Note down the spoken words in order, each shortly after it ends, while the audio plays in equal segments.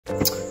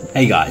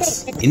Hey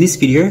guys, in this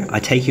video I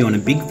take you on a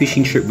big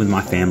fishing trip with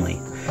my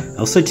family. I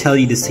also tell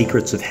you the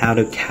secrets of how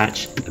to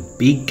catch a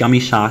big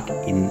gummy shark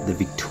in the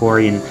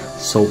Victorian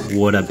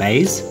saltwater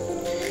bays.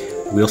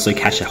 We also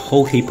catch a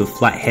whole heap of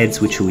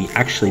flatheads which we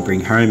actually bring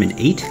home and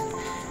eat.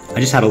 I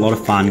just had a lot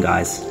of fun,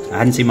 guys. I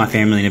hadn't seen my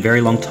family in a very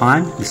long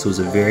time. This was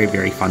a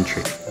very fun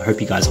trip. I hope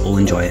you guys all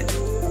enjoy it.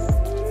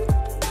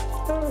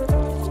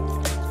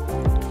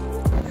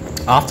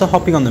 After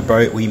hopping on the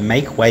boat, we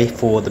make way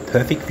for the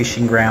perfect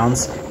fishing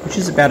grounds, which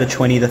is about a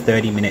 20 to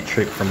 30 minute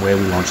trip from where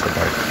we launched the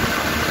boat.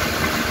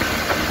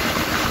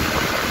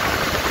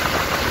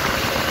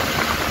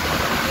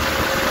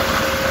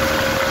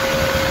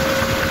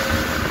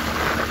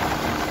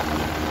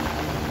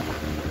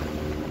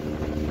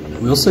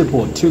 We also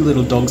brought two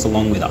little dogs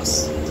along with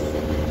us.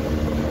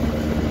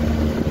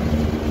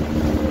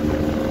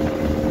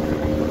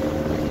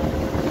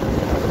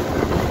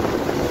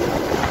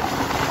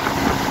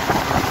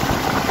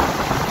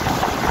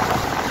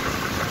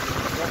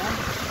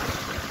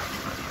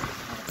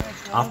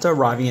 After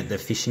arriving at the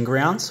fishing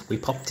grounds, we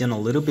popped in a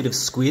little bit of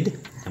squid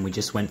and we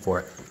just went for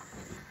it.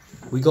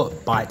 We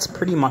got bites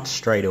pretty much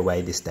straight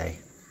away this day.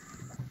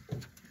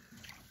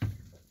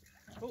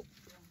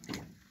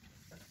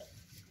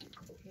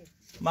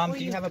 Mum,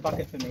 do you have a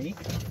bucket for me?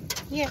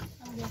 Yeah,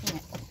 I'm getting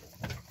it.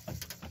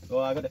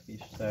 Well, I got a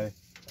fish, so...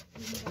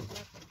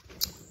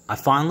 I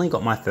finally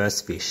got my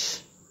first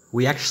fish.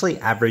 We actually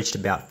averaged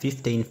about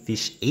 15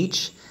 fish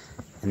each,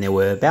 and there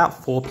were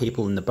about 4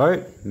 people in the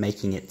boat,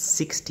 making it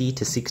 60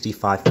 to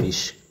 65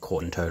 fish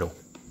caught in total.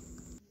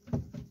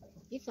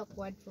 It's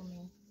awkward for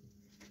me.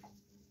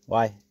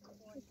 Why?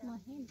 It's my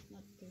hand's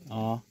not good.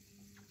 Oh.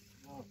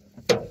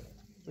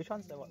 Which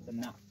one's the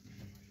nut?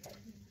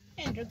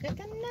 Andrew got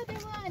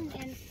another one, and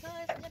Cuz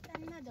got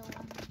another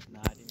one. No,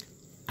 I didn't.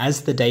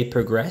 As the day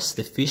progressed,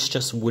 the fish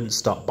just wouldn't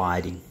stop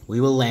biting. We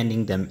were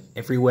landing them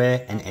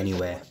everywhere and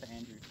anywhere.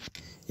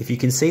 If you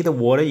can see the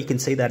water, you can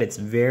see that it's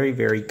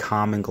very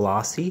calm and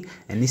glassy,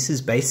 and this is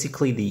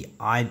basically the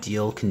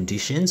ideal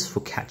conditions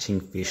for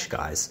catching fish,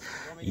 guys.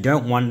 You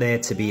don't want there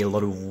to be a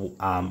lot of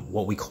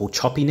what we call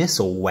choppiness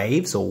or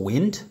waves or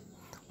wind,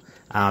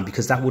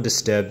 because that will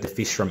disturb the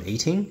fish from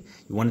eating.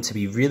 You want it to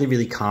be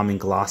really calm and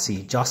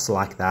glassy, just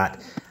like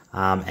that,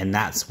 and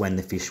that's when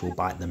the fish will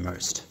bite the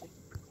most.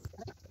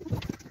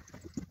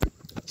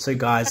 So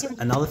guys,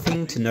 another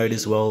thing to note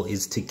as well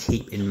is to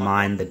keep in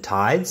mind the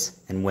tides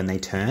and when they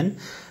turn.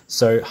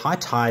 So high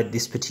tide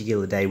this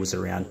particular day was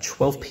around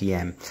 12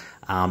 p.m.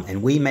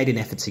 And we made an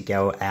effort to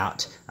go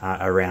out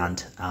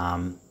around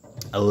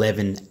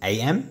 11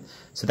 a.m.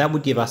 So that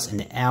would give us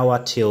an hour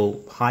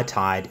till high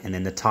tide, and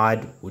then the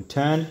tide would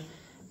turn,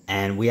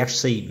 and we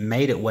actually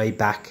made it way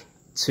back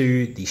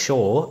to the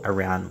shore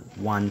around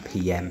 1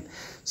 p.m.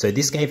 So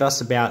this gave us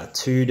about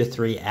 2 to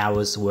 3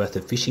 hours worth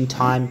of fishing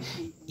time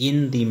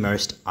in the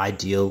most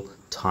ideal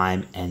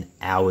time and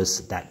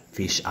hours that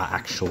fish are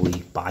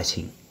actually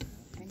biting.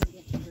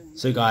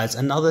 So guys,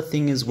 another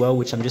thing as well,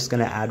 which I'm just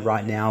going to add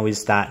right now,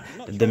 is that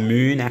the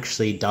moon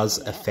actually does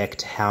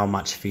affect how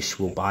much fish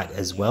will bite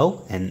as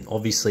well. And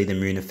obviously the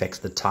moon affects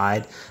the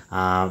tide,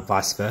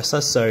 vice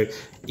versa. So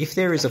if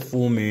there is a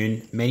full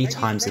moon, many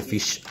times the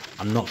fish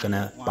are not going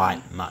to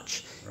bite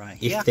much.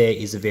 If there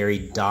is a very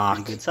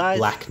dark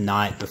black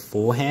night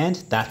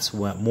beforehand, that's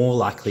more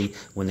likely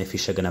when the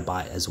fish are going to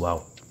bite as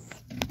well.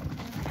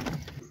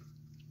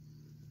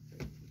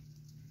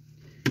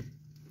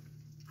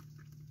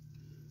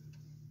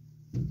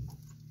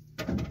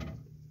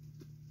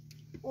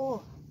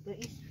 Oh, there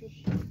is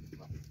fish.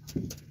 Not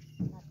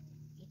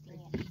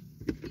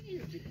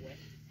eating it.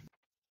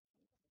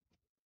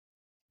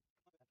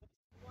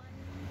 One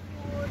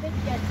for the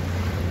jet.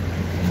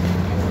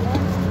 And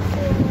one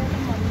for the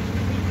money.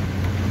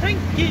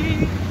 Thank you,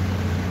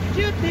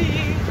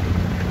 Judy.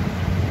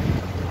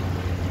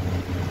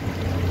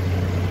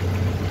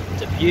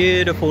 It's a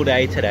beautiful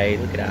day today.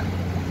 Look at that.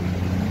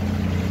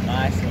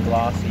 Nice and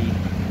glassy.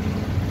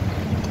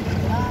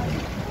 Glassy.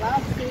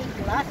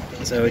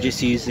 So we're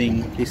just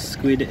using this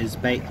squid as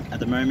bait at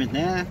the moment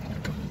there.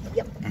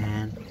 Yep.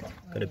 And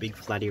got a big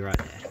flatty right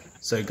there.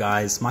 So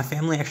guys, my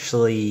family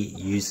actually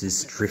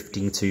uses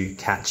drifting to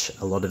catch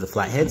a lot of the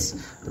flatheads.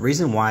 The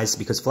reason why is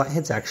because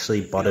flatheads are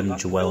actually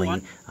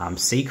bottom-dwelling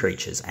sea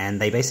creatures,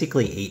 and they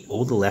basically eat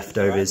all the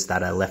leftovers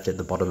that are left at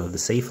the bottom of the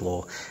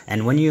seafloor.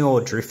 And when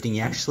you're drifting,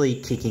 you're actually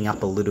kicking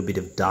up a little bit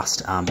of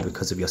dust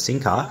because of your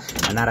sinker,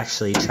 and that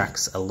actually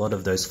attracts a lot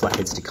of those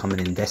flatheads to come and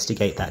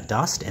investigate that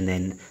dust, and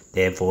then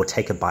therefore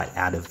take a bite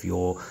out of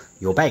your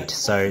bait.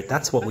 So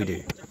that's what we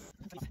do.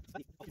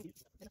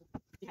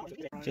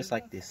 Just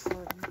like this.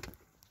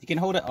 You can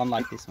hold it on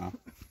like this, Mum.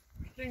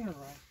 I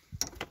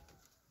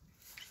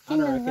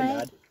don't reckon,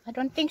 Dad. I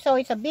don't think so.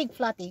 It's a big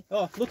flatty.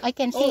 Oh, look! I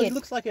can see it. It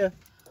looks like a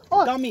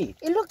gummy.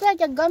 It looks like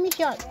a gummy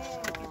shark.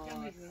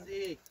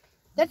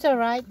 That's all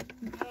right.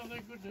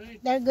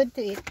 They're good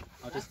to eat.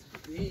 Oh, just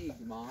big,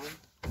 Mom.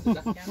 Does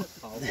that count as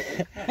cold?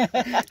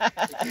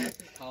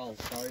 Cold,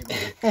 sorry,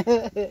 Mom.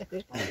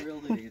 I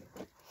drilled it in.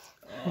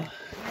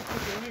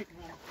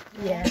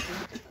 Yeah.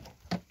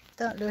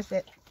 Don't lose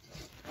it.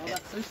 Oh,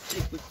 that's so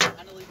sick. We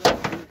finally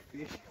got a good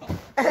fish caught.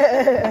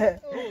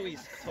 Oh,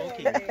 he's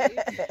talking.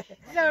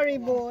 Sorry,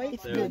 boy.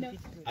 So,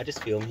 I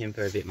just filmed him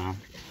for a bit, Mum.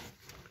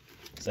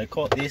 So I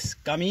caught this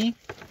gummy.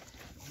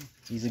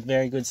 He's a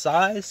very good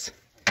size.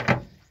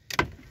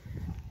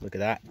 Look at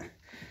that.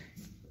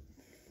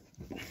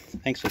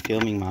 Thanks for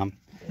filming, Mum.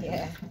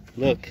 Yeah.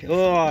 Look.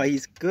 Oh,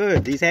 he's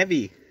good. He's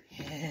heavy.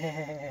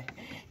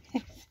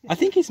 I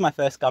think he's my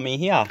first gummy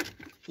here.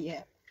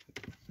 Yeah.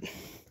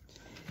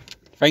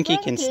 Frankie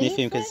can sniff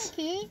him because...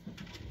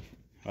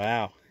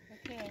 Wow.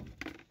 Okay.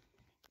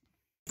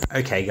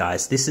 Okay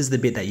guys, this is the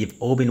bit that you've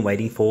all been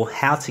waiting for,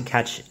 how to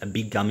catch a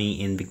big gummy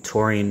in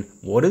Victorian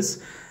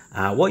waters.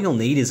 What you'll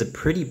need is a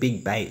pretty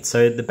big bait.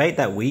 So the bait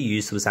that we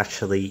used was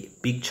actually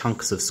big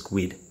chunks of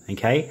squid,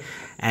 okay?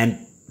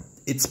 And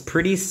it's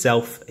pretty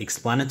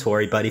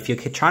self-explanatory, but if you're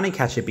trying to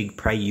catch a big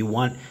prey, you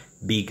want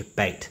big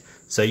bait.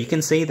 So you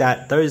can see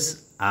that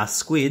those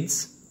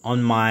squids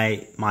on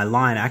my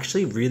line are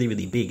actually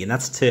really big, and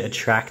that's to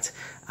attract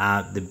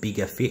the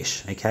bigger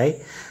fish,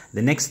 okay?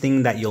 The next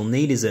thing that you'll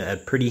need is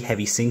a pretty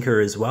heavy sinker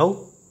as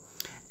well,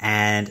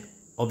 and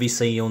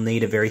obviously you'll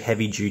need a very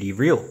heavy duty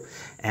reel.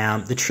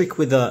 The trick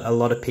with a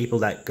lot of people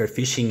that go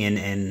fishing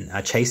and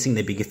are chasing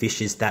the bigger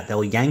fish is that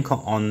they'll yank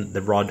on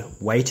the rod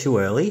way too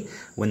early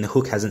when the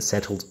hook hasn't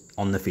settled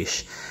on the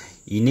fish.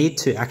 You need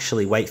to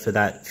actually wait for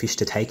that fish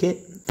to take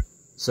it.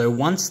 So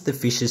once the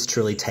fish has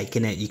truly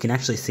taken it, you can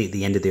actually see at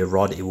the end of the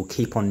rod, it will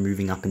keep on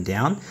moving up and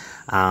down.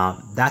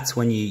 That's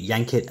when you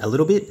yank it a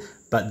little bit,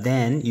 but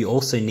then you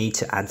also need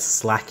to add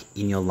slack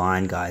in your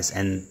line, guys.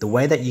 And the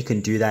way that you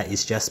can do that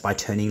is just by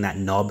turning that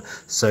knob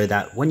so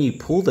that when you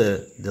pull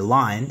the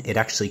line, it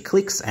actually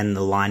clicks and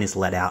the line is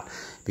let out.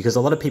 Because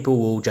a lot of people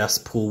will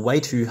just pull way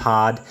too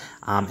hard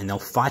and they'll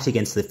fight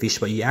against the fish,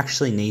 but you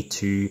actually need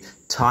to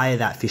tire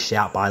that fish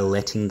out by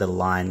letting the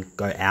line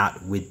go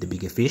out with the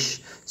bigger fish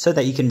so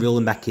that you can reel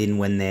them back in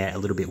when they're a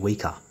little bit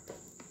weaker.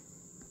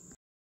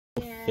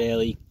 Yeah.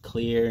 Fairly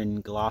clear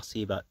and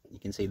glassy, but you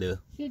can see the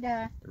See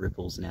the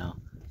ripples now.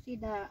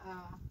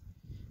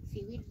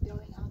 seaweed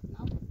going out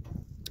now.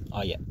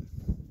 Oh yeah.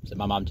 So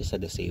my mum just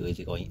said the seaweeds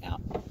are going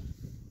out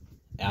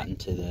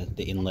into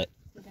the inlet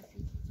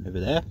over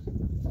there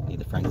near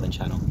the Franklin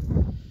Channel.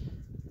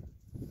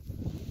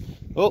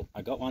 Oh,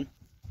 I got one.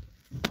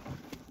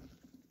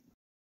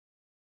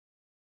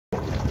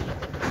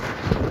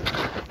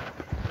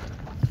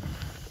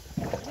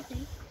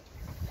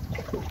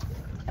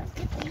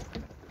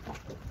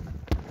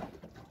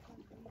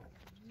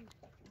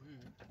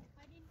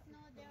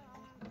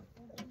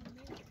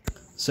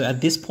 So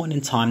at this point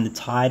in time, the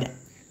tide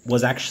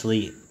was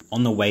actually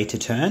on the way to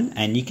turn,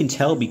 and you can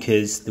tell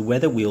because the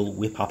weather will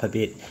whip up a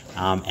bit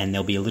and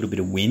there'll be a little bit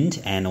of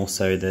wind, and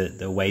also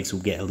the waves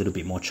will get a little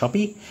bit more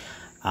choppy.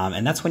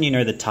 And that's when you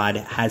know the tide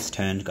has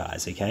turned,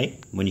 guys, okay?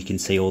 When you can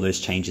see all those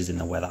changes in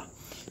the weather.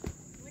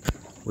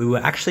 We were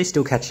actually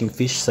still catching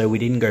fish, so we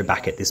didn't go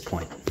back at this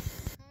point.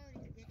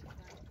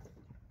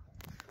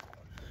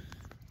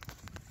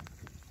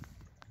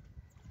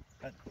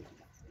 But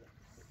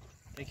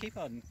they keep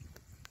on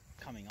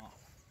coming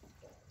off.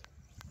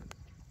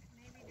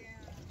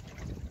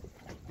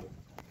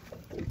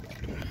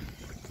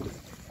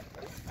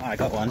 Oh, I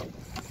got one.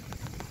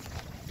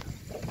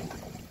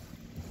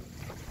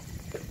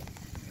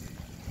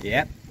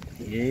 Yep,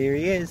 here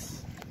he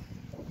is.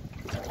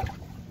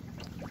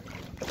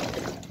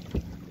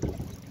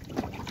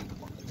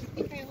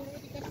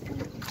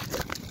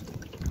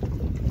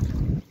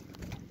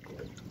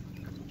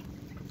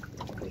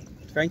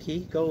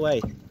 Frankie, go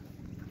away.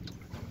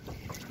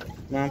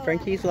 Man,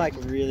 Frankie's like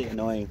really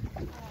annoying.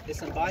 There's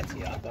some bites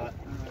here, but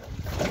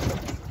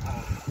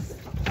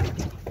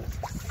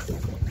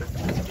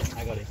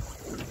I got it.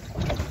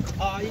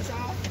 Oh, he's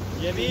out.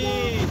 Jimmy!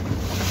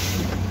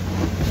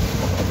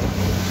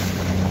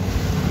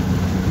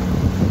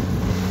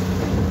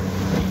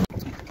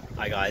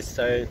 Hi guys,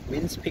 so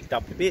wind's picked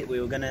up a bit.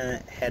 We were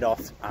gonna head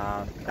off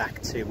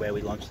back to where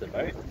we launched the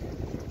boat,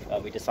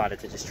 but we decided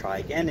to just try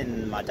again,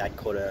 and my dad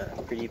caught a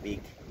pretty big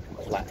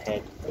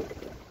flathead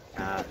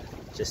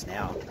just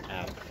now.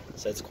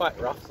 So it's quite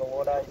rough, the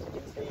water, as you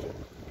can see.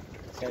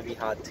 It's going to be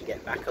hard to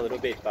get back a little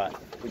bit, but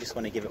we just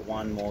want to give it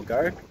one more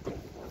go.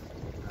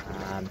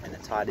 And the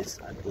tide is,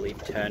 I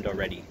believe, turned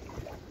already.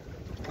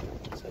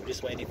 So I'm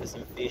just waiting for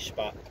some fish,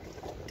 but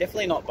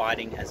definitely not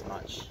biting as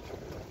much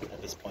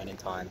at this point in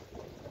time.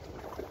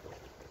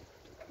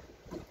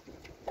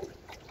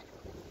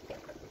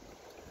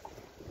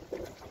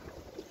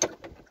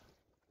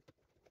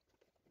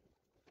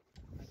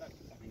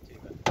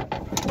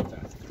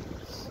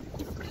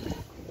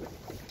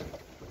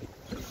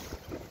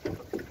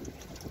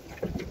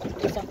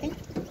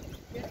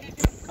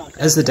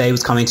 As the day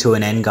was coming to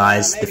an end,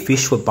 guys, the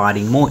fish were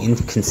biting more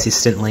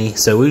inconsistently,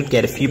 so we would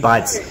get a few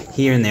bites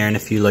here and there in a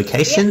few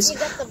locations,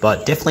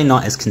 but definitely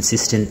not as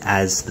consistent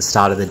as the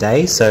start of the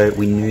day, so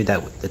we knew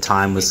that the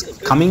time was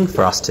coming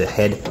for us to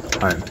head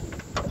home.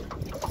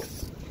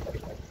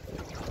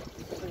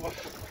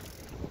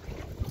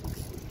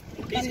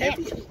 He's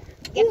heavy.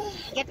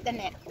 Get the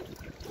net.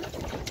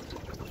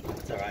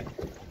 It's alright.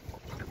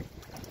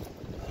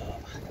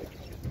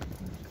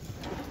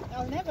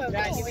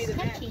 Dad, give me the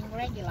catching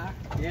regular.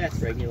 Yes,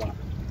 regular.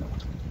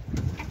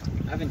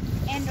 I haven't.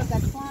 And I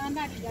got one.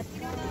 I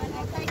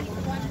think it's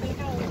 1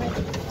 meter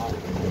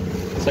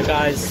already. So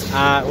guys,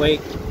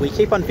 we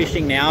keep on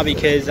fishing now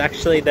because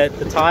actually the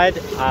tide,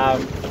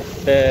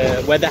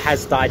 the weather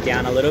has died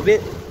down a little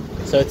bit,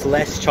 so it's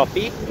less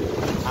choppy,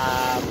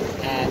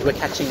 and we're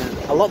catching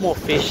a lot more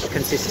fish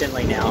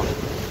consistently now.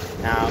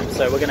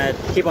 So we're gonna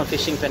keep on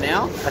fishing for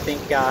now. I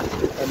think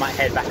we might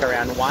head back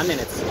around 1, and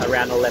it's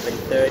around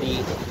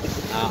 11:30,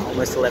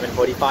 almost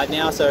 11:45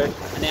 now. So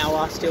an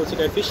hour still to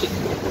go fishing.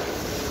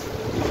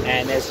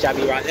 And there's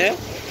Jabby right there.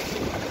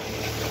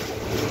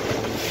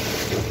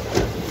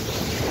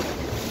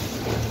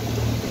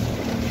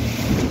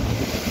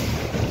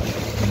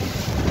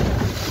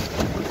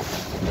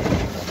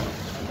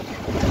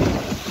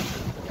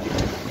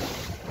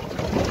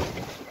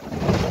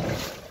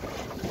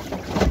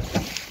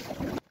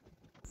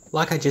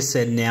 Like I just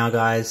said now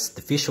guys,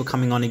 the fish were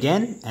coming on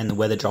again and the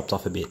weather dropped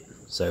off a bit.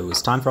 So it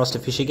was time for us to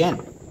fish again.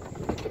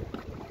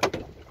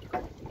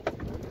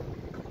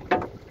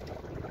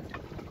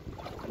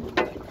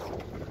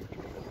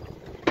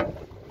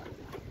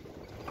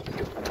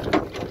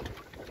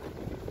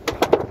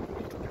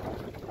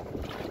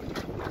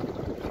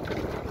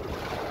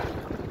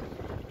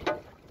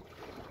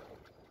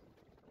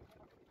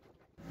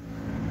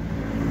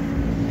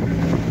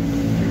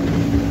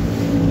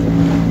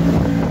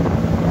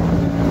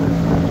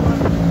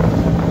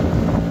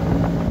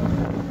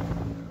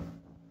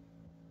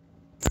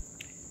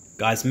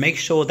 Guys, make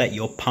sure that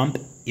your pump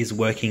is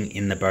working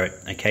in the boat,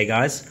 okay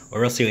guys?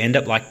 Or else you'll end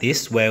up like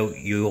this, where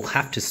you'll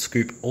have to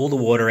scoop all the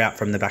water out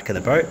from the back of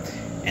the boat,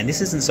 and this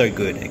isn't so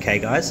good, okay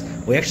guys?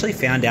 We actually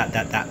found out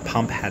that that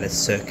pump had a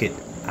circuit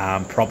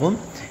problem,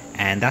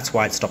 and that's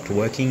why it stopped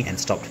working and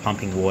stopped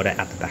pumping water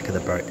out the back of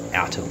the boat,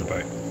 out of the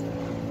boat.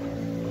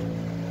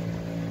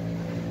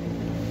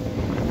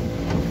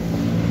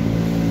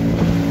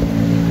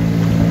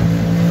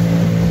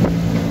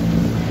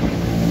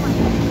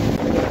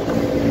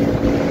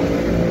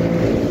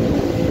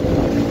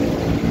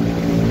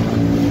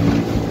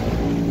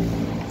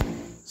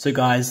 So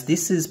guys,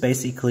 this is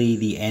basically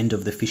the end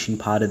of the fishing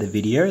part of the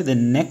video. The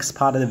next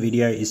part of the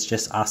video is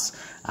just us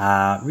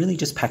really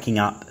just packing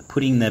up,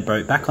 putting the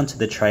boat back onto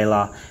the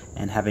trailer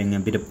and having a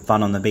bit of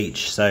fun on the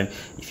beach. So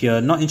if you're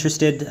not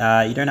interested,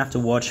 you don't have to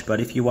watch, but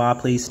if you are,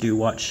 please do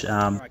watch.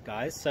 Alright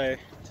guys, so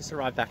just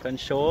arrived back on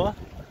shore.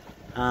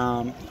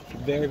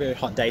 Very, very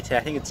hot day today.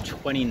 I think it's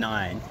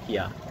 29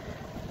 here,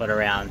 but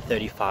around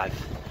 35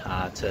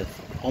 to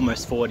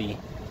almost 40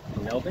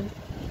 in Melbourne.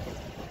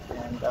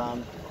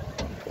 And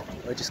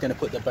we're just going to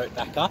put the boat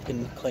back up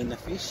and clean the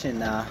fish,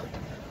 and I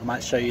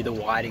might show you the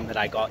whiting that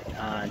I got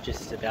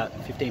just about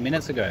 15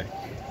 minutes ago.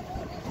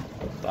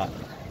 But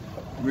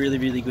really,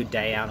 really good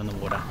day out on the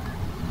water.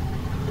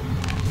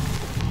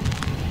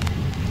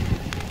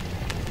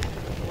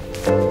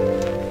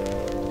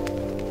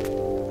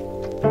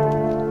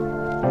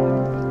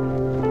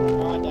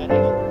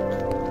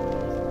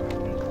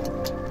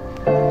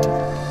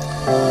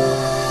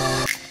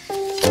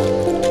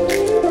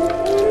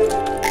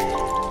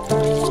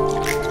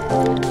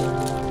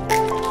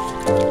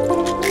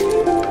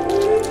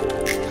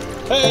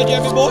 Hey,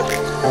 Jabby boy.